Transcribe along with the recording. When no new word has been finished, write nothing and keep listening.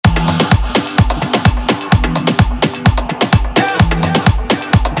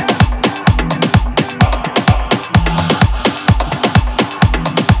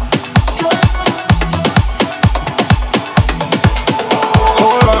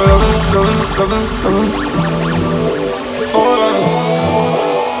Mama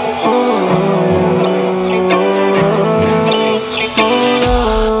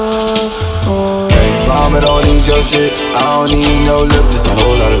don't need your shit, I don't need no lip, just a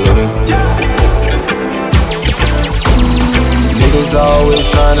whole lot of loving. Niggas always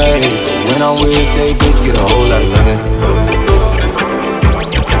tryna hate, but when I'm with they bitch, get a whole lot of loving.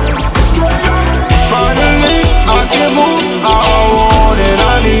 Finally, I can move, I want it,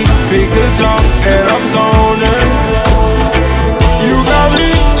 I need. Pick the top and I'm zoning. You got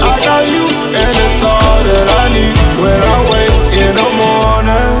me, I got you, and it's all that I need. When I wake in the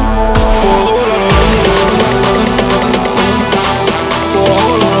morning, for a whole lot of loving. For a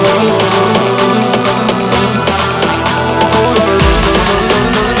whole lot of loving.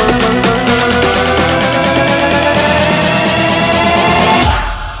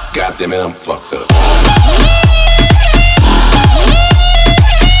 God damn it, I'm fucked up.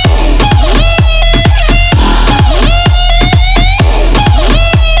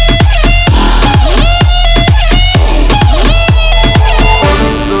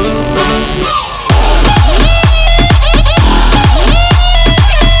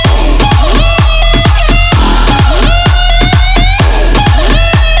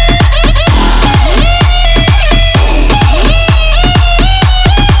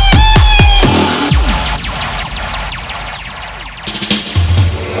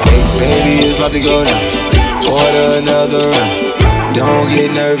 About to go down, order another round. Don't get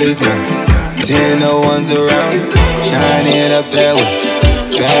nervous now, 10 no one's around. Shining up that way,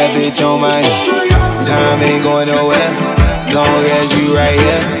 bad bitch on my head. Time ain't going nowhere, long as you right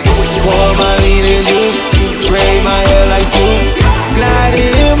here. Pour my lean and juice, braid my hair like Snoop.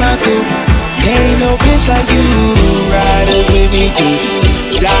 Gliding in my coupe, ain't no bitch like you. Riders with me too,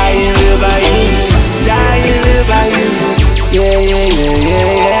 die and live by you. Die and live by you. Yeah, yeah, yeah, yeah,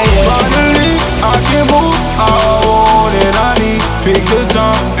 yeah, yeah. Finally, I can move, I want it, I need. Pick the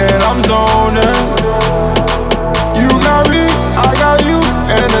top and I'm zoning. You got me, I got you,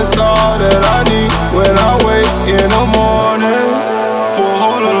 and it's all that I need. When I wake in the morning, for a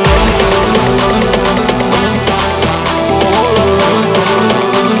whole lot of love. For a whole lot of love.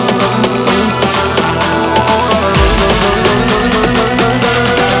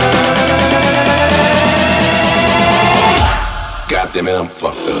 God damn it, I'm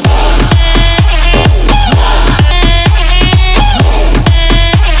fucked up.